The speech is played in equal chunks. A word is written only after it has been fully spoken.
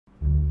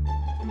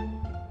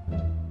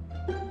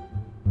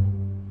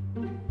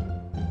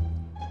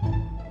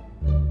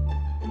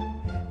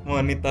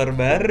monitor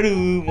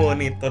baru.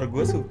 Monitor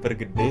gue super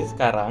gede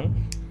sekarang.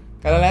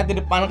 Kalian lihat di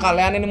depan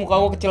kalian, ini muka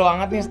gue kecil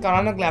banget nih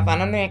sekarang nih,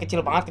 kelihatannya nih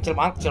kecil banget ya.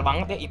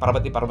 Ih, parah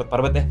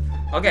banget ya.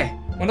 Oke,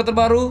 monitor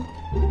terbaru.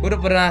 Gue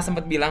udah pernah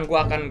sempet bilang gue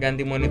akan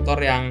ganti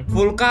monitor yang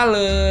full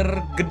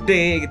color,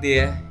 gede gitu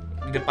ya.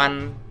 Di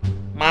depan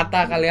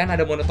mata kalian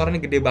ada monitor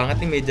ini gede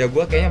banget nih, meja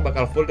gue kayaknya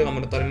bakal full dengan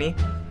monitor ini.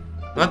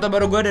 Monitor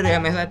baru gue dari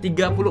MSI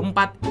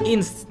 34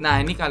 inch.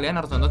 Nah, ini kalian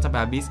harus nonton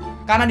sampai habis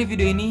karena di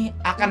video ini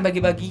akan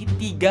bagi-bagi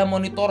 3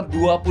 monitor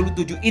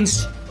 27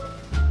 inch.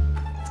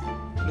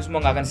 Lu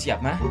semua nggak akan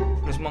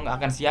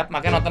siap,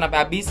 makanya nonton sampai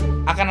habis.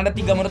 Akan ada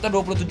 3 monitor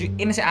 27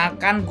 inch yang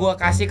akan gue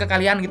kasih ke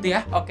kalian gitu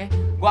ya. Oke,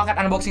 gue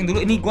akan unboxing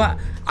dulu. Ini gue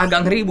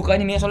agak ngeri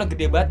bukanya nih, soalnya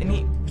gede banget.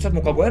 Ini pusat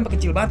muka gue yang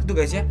kecil banget tuh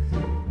guys ya.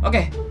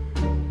 Oke,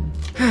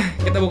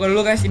 kita buka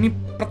dulu guys. Ini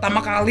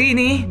pertama kali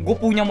nih gue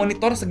punya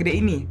monitor segede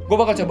ini. Gue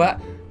bakal coba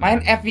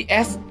main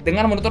FPS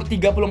dengan monitor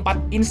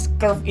 34 inch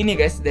curve ini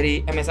guys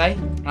dari MSI.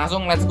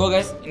 Langsung let's go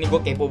guys. Ini gue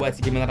kepo banget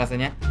sih gimana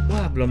rasanya.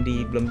 Wah, belum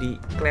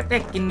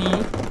dikletekin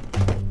nih.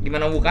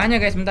 Gimana bukanya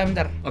guys?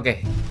 Bentar.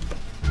 Oke.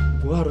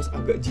 Gua harus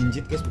agak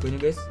jinjit guys bukanya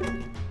guys.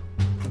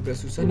 Agak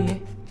susah nih ya.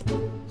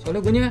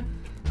 Soalnya guanya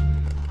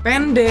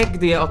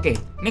pendek gitu ya. Oke.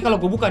 Ini kalau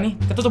gua buka nih,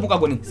 ketutup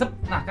muka gua nih. Sep.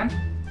 Nah kan.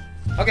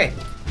 Oke.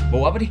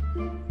 Bau apa nih?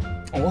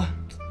 Oh,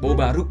 bau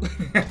baru.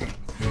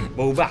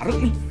 Bau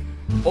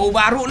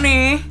baru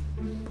nih.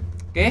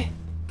 Oke.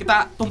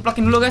 Kita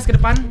tumplakin dulu guys ke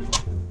depan.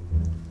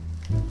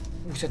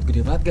 Buset,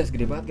 gede banget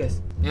guys.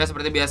 Ya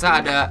seperti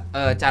biasa ada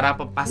cara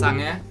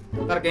pasangnya.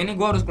 Ntar kayak ini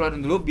gue harus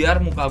keluarin dulu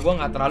biar muka gue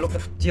nggak terlalu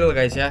kecil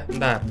guys ya.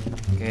 Ntar.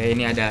 Oke,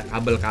 ini ada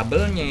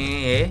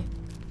kabel-kabelnya.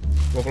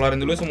 Gue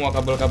keluarin dulu semua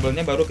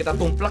kabel-kabelnya, baru kita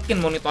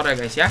tumplekin monitornya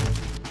guys ya.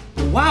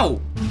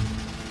 Wow,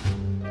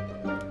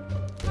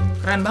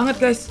 keren banget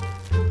guys.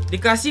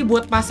 Dikasih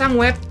buat pasang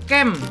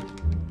webcam.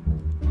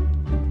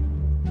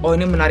 Oh,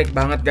 ini menarik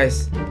banget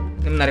guys.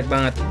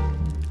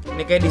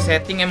 Ini kayak di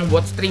setting emang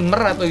buat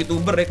streamer atau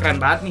youtuber deh,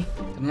 keren banget nih.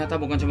 Ternyata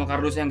bukan cuma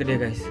kardus yang gede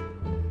guys.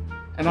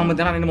 Emang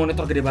beneran ini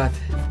monitor gede banget.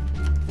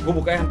 Gue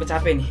bukanya sampai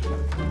capek nih.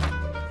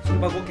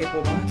 Sumpah gue kepo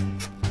banget.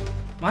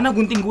 Mana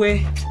gunting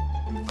gue?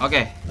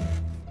 Oke.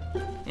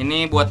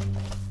 Ini buat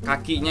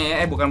kakinya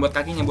ya. Bukan buat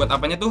kakinya, buat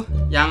apanya tuh?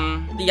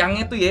 Yang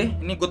tiangnya tuh ya.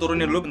 Ini gue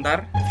turunin dulu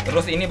bentar.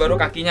 Terus ini baru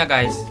kakinya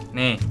guys.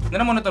 Nih,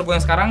 sebenarnya monitor gue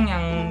yang sekarang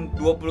yang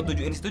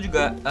 27 inch itu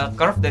juga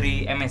curve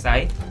dari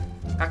MSI.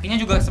 Kakinya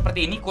juga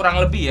seperti ini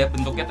kurang lebih ya.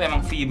 Bentuknya tuh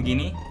emang V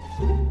begini.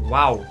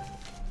 Wow.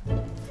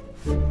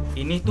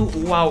 Ini tuh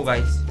wow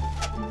guys.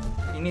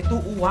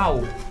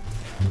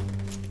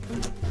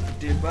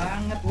 Gede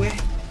banget weh.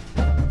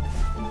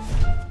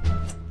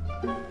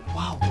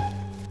 Wow.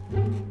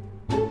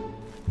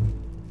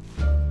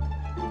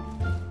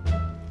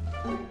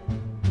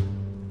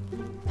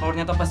 Kalau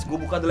ternyata pas gue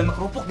buka dalamnya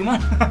kerupuk gimana?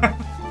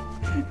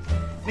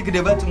 Ini gede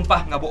banget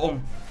sumpah, nggak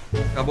bohong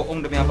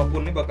demi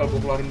apapun. Ini bakal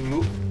gue keluarin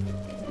dulu.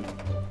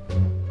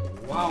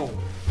 Wow.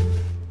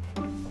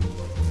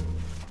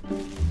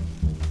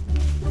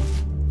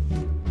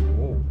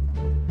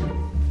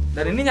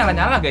 Dan ini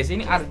nyala-nyala guys,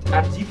 ini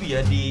RGB ya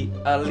di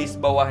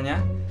list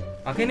bawahnya.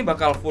 Makanya ini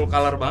bakal full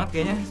color banget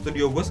kayaknya.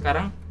 Studio gue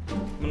sekarang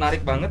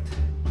menarik banget.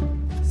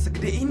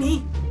 Segede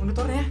ini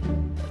monitornya.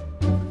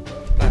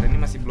 Bentar, ini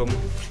masih belum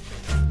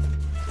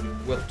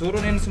gue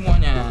turunin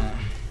semuanya.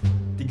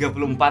 34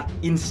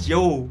 inch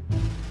yo.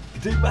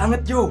 Gede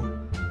banget yo.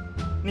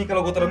 Nih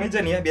kalau gue taruh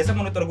meja nih ya, biasa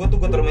monitor gue tuh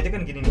gue taruh meja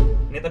kan gini nih.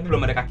 Ini tapi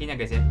belum ada kakinya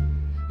guys ya.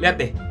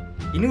 Lihat deh,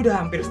 ini udah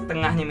hampir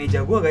setengahnya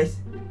meja gue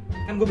guys.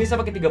 Kan gue bisa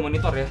pakai 3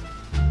 monitor ya.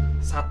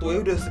 Satu ya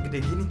udah segede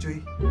gini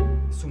cuy.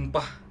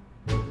 Sumpah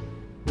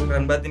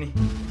keren banget ini.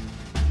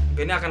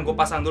 Oke, ini akan gue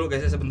pasang dulu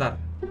guys ya sebentar.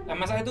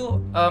 MSI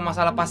itu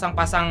masalah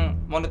pasang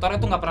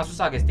monitornya tuh nggak pernah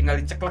susah guys. Tinggal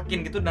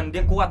diceklekin gitu dan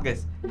dia kuat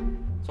guys.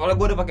 Soalnya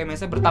gue udah pakai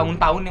MSI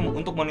bertahun-tahun yang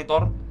untuk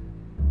monitor.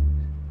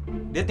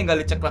 Dia tinggal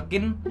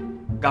diceklekin,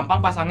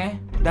 gampang pasangnya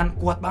dan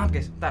kuat banget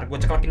guys. Bentar, gue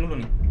ceklekin dulu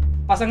nih.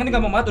 Pasangnya ini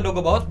gampang banget, udah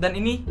gue baut. Dan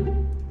ini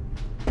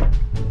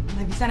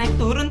bisa naik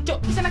turun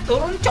cok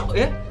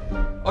ya.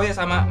 Oh ya,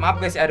 sama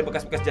maaf guys ya, ada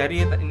bekas-bekas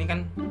jari. Ini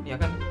kan ya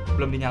kan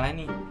belum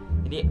dinyalain nih.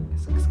 Jadi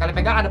sekali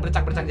pegang ada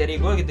bercak-bercak jari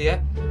gue gitu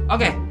ya.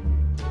 Oke,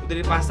 udah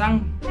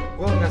dipasang.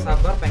 Gue nggak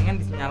sabar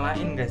pengen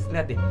dinyalain guys.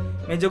 Lihat deh,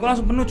 meja gue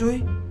langsung penuh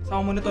cuy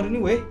sama monitor ini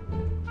weh.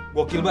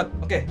 Gokil banget.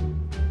 Oke,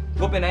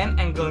 gue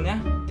pindahin angle-nya.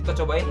 Kita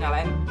cobain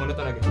nyalain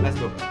monitor lagi. Let's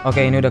go.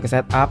 Oke, ini udah ke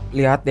setup.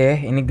 Lihat deh,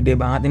 ini gede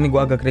banget. Ini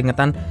gue agak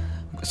keringetan.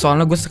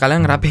 Soalnya gue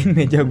sekalian ngerapiin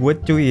meja gue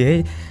cuy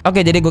ya.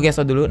 Oke, jadi gue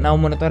kasih tau dulu. Nama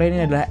monitor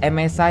ini adalah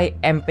MSI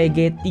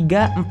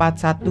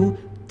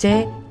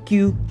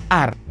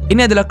MPG341CQR.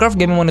 Ini adalah curve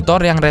gaming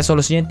monitor yang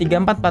resolusinya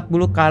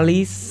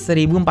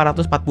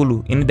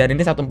 3440x1440. Ini dan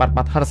ini 144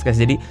 Hz guys.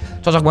 Jadi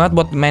cocok banget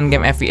buat main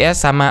game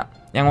FPS. Sama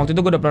yang waktu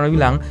itu gue udah pernah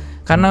bilang,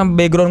 karena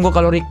background gue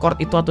kalau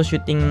record itu atau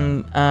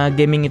syuting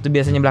gaming itu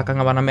biasanya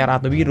belakangnya warna merah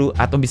atau biru,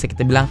 atau bisa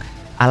kita bilang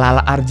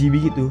ala-ala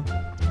RGB gitu.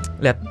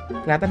 Lihat,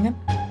 kelihatan kan?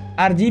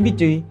 RGB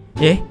cuy.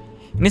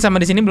 Ini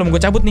sama di sini belum gue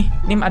cabut nih.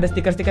 Ini ada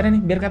stiker-stikernya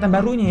nih biar kelihatan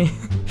barunya.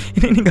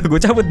 Ini gak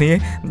gue cabut nih.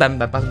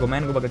 Ntar pas gue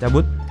main gue bakal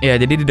cabut. Ya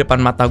jadi di depan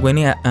mata gue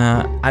ini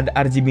ada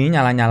RGB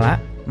nyala-nyala,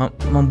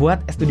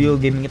 membuat studio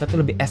gaming kita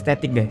tuh lebih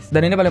estetik guys.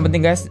 Dan ini paling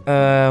penting guys,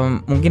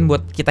 mungkin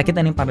buat kita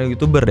nih para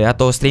YouTuber ya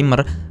atau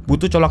streamer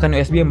butuh colokan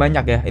USB yang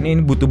banyak ya.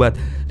 Ini butuh banget.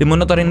 Di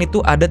monitor ini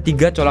tuh ada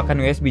 3 colokan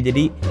USB.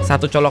 Jadi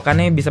satu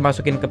colokannya bisa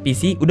masukin ke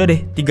PC. Udah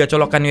deh 3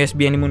 colokan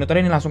USB yang di monitor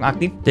ini langsung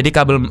aktif. Jadi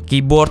kabel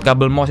keyboard,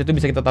 kabel mouse itu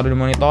bisa kita taruh di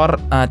monitor,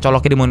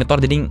 coloknya di monitor.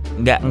 Jadi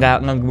nggak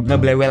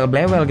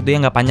ngeblewel gitu ya,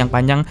 nggak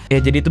panjang-panjang. Ya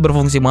jadi itu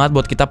berfungsi banget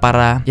buat kita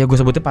para, ya gue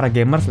sebutnya para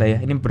gamers lah ya.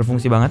 Ini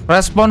berfungsi banget.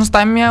 Response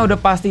time-nya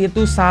udah pasti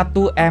itu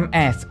 1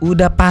 ms,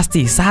 udah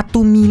pasti 1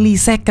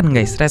 milisecond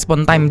guys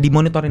respon time di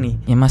monitor ini.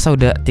 Ya masa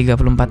udah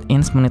 34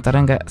 inch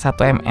monitornya nggak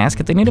 1 ms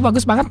gitu. Ini udah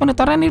bagus banget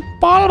monitornya nih,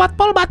 pol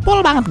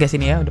banget guys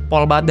ini ya, udah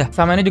pol banget dah.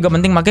 Sama ini juga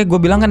penting, makanya gue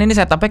bilang kan ini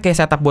setupnya kayak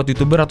setup buat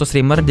YouTuber atau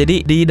streamer.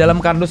 Jadi di dalam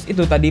kardus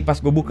itu tadi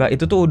pas gue buka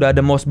itu tuh udah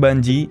ada mouse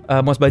Bagi.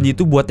 Mouse Bagi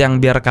itu buat yang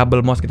biar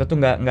kabel mouse kita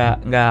tuh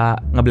nggak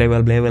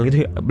ngeblewel gitu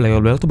ya.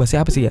 Blewel tuh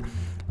bahasa apa sih ya?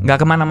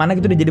 Nggak kemana-mana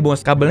gitu deh, jadi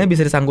mouse kabelnya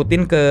bisa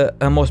disangkutin ke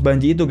mouse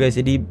Bagi itu guys.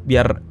 Jadi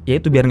biar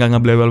biar nggak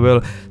ngeblewel.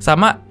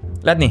 Sama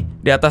lihat nih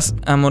di atas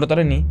monitor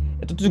ini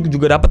itu tuh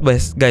juga dapat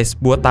guys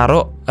buat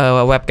taruh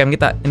webcam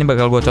kita. Ini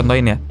bakal gue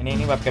contohin ya.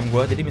 Ini webcam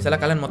gue. Jadi misalnya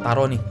kalian mau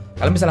taruh nih,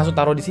 kalian bisa langsung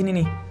taruh di sini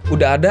nih.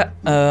 Udah ada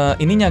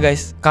ininya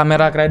guys,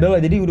 kamera cradle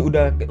lah. Jadi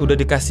udah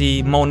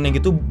dikasih mountnya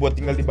gitu buat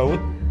tinggal dibaut.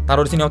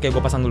 Taruh di sini. Oke,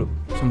 gue pasang dulu.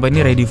 Sumpah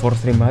ini ready for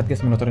stream banget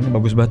guys, monitor ini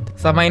bagus banget.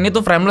 Sama ini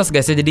tuh frameless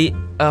guys ya. Jadi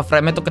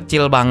frame-nya tuh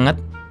kecil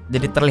banget.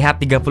 Jadi terlihat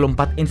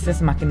 34 inch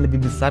semakin lebih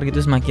besar gitu,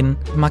 semakin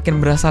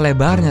berasa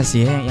lebarnya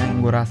sih ya,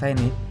 yang gue rasain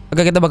nih.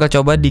 Oke, kita bakal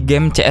coba di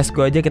game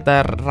CS:GO aja,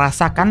 kita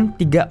rasakan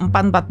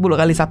 3440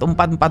 kali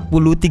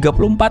 1440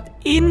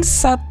 34 inch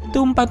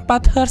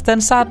 144 Hz dan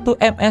 1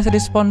 ms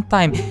response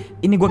time.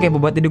 Ini gue kayak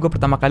buat, jadi gue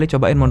pertama kali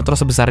cobain monitor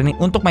sebesar ini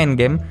untuk main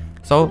game.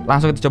 So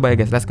langsung kita coba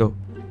ya guys, let's go.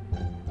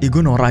 Ih, gue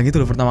norak gitu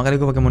loh, pertama kali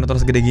gue pakai monitor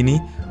segede gini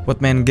buat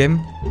main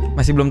game.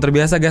 Masih belum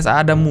terbiasa guys,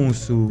 ada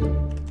musuh.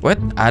 Wait,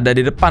 ada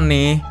di depan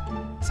nih.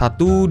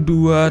 1,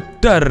 2,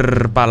 dar,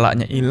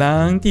 palanya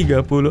hilang.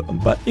 34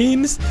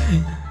 inch.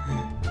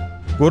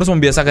 Gue harus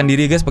membiasakan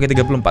diri guys pakai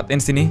 34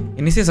 inch ini.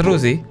 Ini sih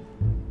seru sih,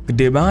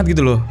 gede banget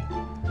gitu loh.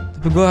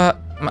 Tapi gue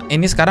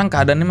ini sekarang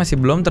keadaannya masih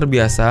belum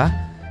terbiasa.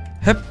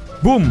 Hep,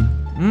 boom,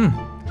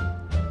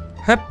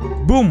 hep,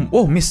 boom.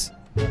 Oh, miss.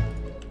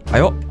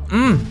 Ayo,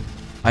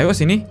 ayo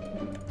sini.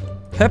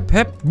 Hep,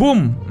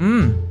 boom,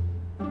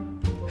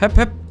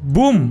 hep,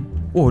 boom.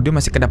 Oh, dia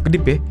masih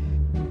kedap-kedip ya.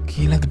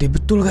 Gila, gede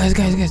betul guys.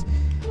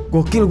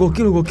 Gokil.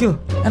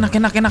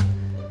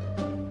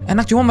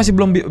 Enak cuma masih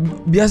belum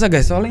biasa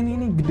guys. Soalnya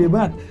ini gede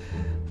banget.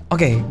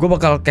 Oke, gue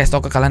bakal kasih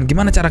tau ke kalian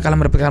gimana cara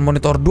kalian mendapatkan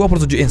monitor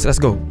 27 inch. Let's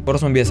go. Gue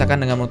harus membiasakan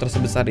dengan monitor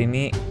sebesar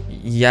ini.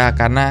 Ya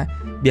karena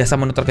biasa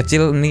monitor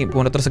kecil, ini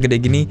monitor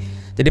segede gini.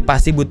 Jadi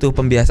pasti butuh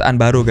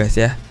pembiasaan baru guys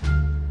ya.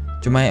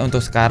 Cuma ya,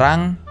 untuk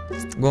sekarang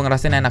gue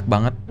ngerasain enak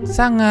banget.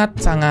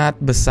 Sangat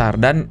besar.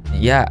 Dan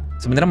ya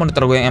sebenarnya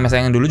monitor gue yang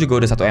MSI yang dulu juga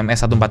udah 1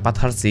 ms 144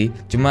 Hz sih.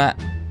 Cuma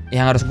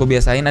yang harus gue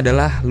biasain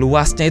adalah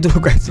luasnya itu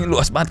guys. Ini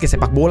luas banget kayak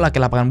sepak bola,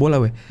 kayak lapangan bola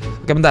weh.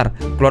 Oke bentar,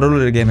 keluar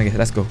dulu dari game guys,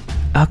 let's go.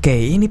 Oke,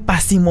 ini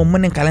pasti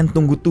momen yang kalian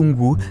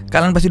tunggu-tunggu.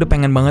 Kalian pasti udah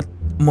pengen banget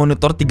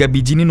monitor 3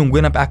 biji ini,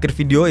 nungguin sampai akhir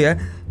video ya.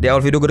 Di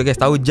awal video gue udah guys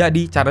tahu.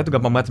 Jadi caranya itu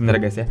gampang banget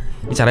sebenarnya guys ya.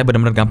 Ini caranya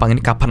benar-benar gampang.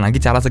 Ini kapan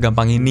lagi cara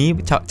segampang ini?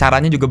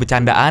 Caranya juga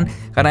bercandaan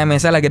karena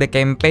MSI lagi ada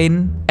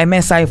campaign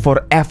MSI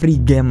for every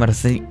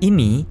gamers.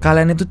 Ini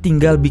kalian itu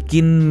tinggal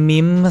bikin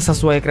meme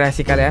sesuai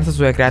kreasi kalian,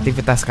 sesuai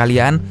kreativitas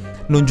kalian.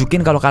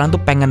 Nunjukin kalau kalian tuh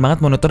pengen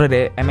banget monitor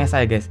dari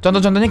MSI guys.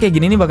 Contoh-contohnya kayak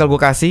gini nih bakal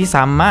gue kasih,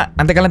 sama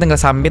nanti kalian tinggal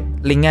submit,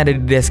 linknya ada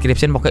di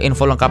description. Pokoknya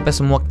info lengkapnya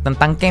semua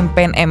tentang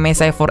campaign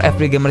MSI for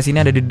every gamers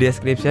ini ada di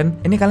description.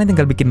 Ini kalian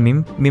tinggal bikin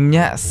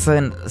meme-nya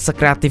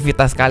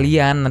sekreativitas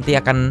kalian, nanti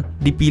akan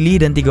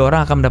dipilih dan 3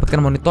 orang akan mendapatkan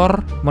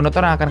monitor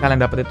yang akan kalian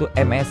dapat itu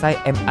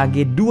MSI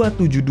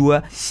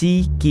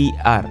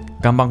MAG272CQR.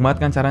 Gampang banget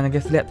kan caranya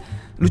guys, lihat.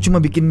 Lu cuma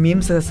bikin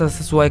meme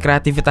sesuai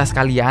kreativitas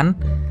kalian,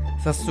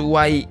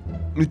 sesuai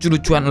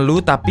lucu-lucuan lu,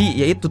 tapi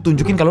ya itu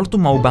tunjukin kalau lu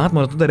tuh mau banget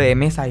monitor dari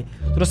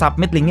MSI. Terus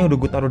submit, linknya udah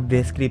gue taruh di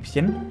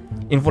description.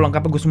 Info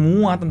lengkapnya gue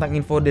semua tentang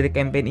info dari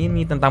campaign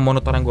ini, tentang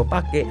monitor yang gue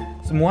pakai,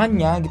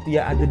 semuanya gitu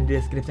ya ada di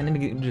description.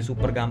 Ini udah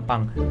super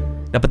gampang.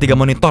 Dapat 3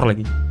 monitor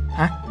lagi.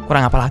 Hah?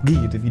 Kurang apa lagi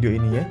gitu video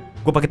ini ya?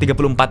 Gue pakai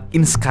 34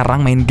 inch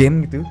sekarang main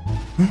game gitu.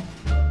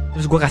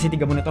 Terus gue kasih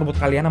 3 monitor buat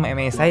kalian sama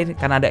MSI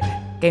karena ada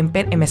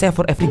campaign MSI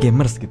for every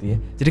gamers gitu ya.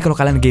 Jadi kalau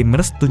kalian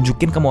gamers,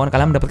 tunjukin kemauan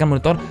kalian mendapatkan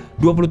monitor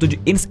 27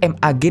 inch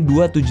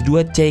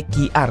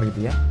MAG272CQR gitu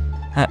ya.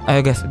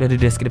 Ayo guys, udah di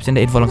description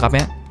deh info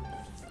lengkapnya.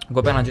 Gue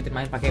pengen lanjutin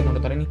main pakai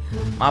monitor ini.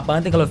 Maaf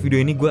banget nih kalau video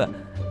ini gue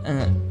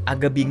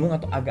agak bingung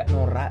atau agak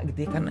norak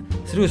gitu ya. Kan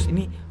serius,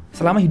 ini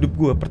selama hidup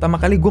gue pertama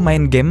kali gue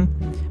main game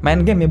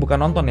ya, bukan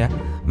nonton ya.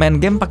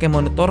 Main game pakai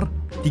monitor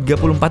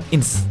 34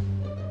 inch.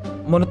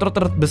 Monitor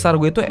terbesar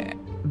gue itu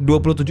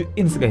 27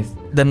 inch guys.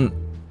 Dan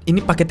ini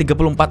pakai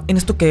 34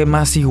 inch tuh kayak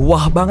masih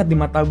wah banget di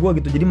mata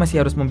gue gitu. Jadi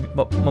masih harus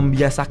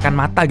membiasakan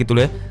mata gitu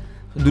loh ya.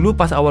 Dulu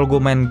pas awal gue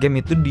main game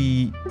itu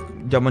di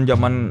zaman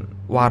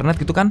warnet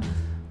gitu kan,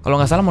 kalau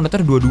nggak salah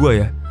monitor 22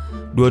 ya.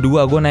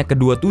 22 gue naik ke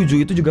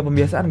 27 itu juga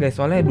pembiasaan guys.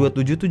 Soalnya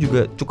 27 itu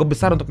juga cukup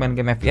besar untuk main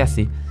game FPS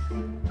sih.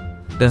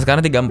 Dan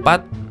sekarang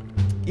 34,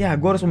 ya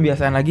gue harus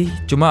pembiasaan lagi.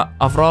 Cuma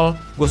overall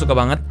gue suka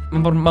banget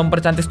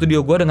mempercantik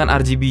studio gue dengan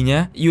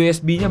RGB-nya.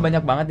 USB-nya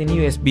banyak banget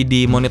ini, USB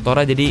di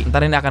monitornya. Jadi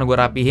ntar ini akan gue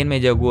rapihin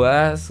meja gue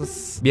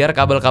biar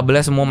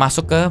kabel-kabelnya semua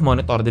masuk ke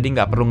monitor. Jadi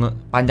nggak perlu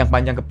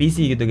panjang-panjang ke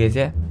PC gitu guys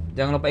ya.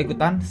 Jangan lupa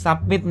ikutan,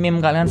 submit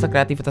meme kalian,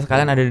 sekreativitas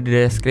kalian ada di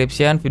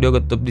description. Video gue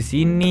tutup di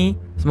sini.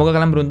 Semoga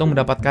kalian beruntung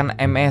mendapatkan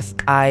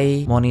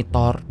MSI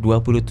Monitor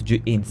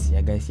 27 inch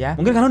ya guys ya.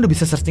 Mungkin kalian udah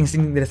bisa searching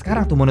dari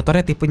sekarang tuh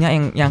monitornya tipenya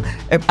yang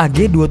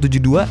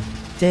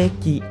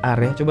MAG272CQR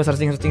ya. Coba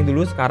searching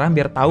dulu sekarang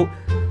biar tahu.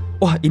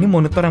 Wah ini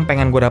monitor yang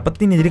pengen gue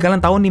dapetin ya. Jadi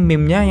kalian tahu nih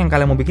meme-nya yang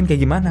kalian mau bikin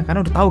kayak gimana.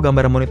 Karena udah tahu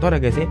gambaran monitor ya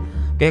guys ya.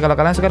 Oke, kalau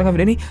kalian suka dengan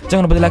video ini,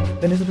 jangan lupa di like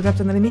dan di subscribe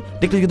channel ini.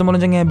 Klik tombol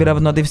loncengnya biar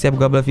dapat notif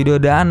setiap gue upload video.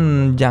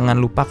 Dan jangan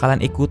lupa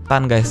kalian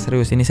ikutan guys.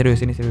 Serius ya.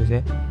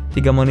 3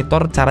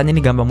 monitor caranya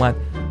ini gampang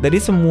banget. Dari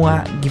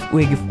semua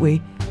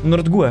giveaway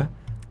menurut gue,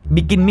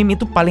 bikin meme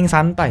itu paling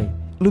santai.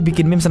 Lu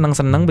bikin meme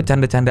seneng-seneng,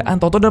 bercanda-candaan,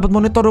 tau-tau dapat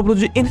monitor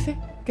 27 inch ya.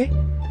 Oke,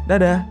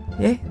 dadah.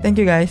 Thank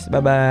you guys.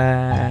 Bye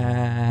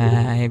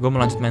bye. Gue mau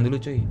lanjut main dulu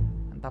cuy.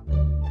 Mantap.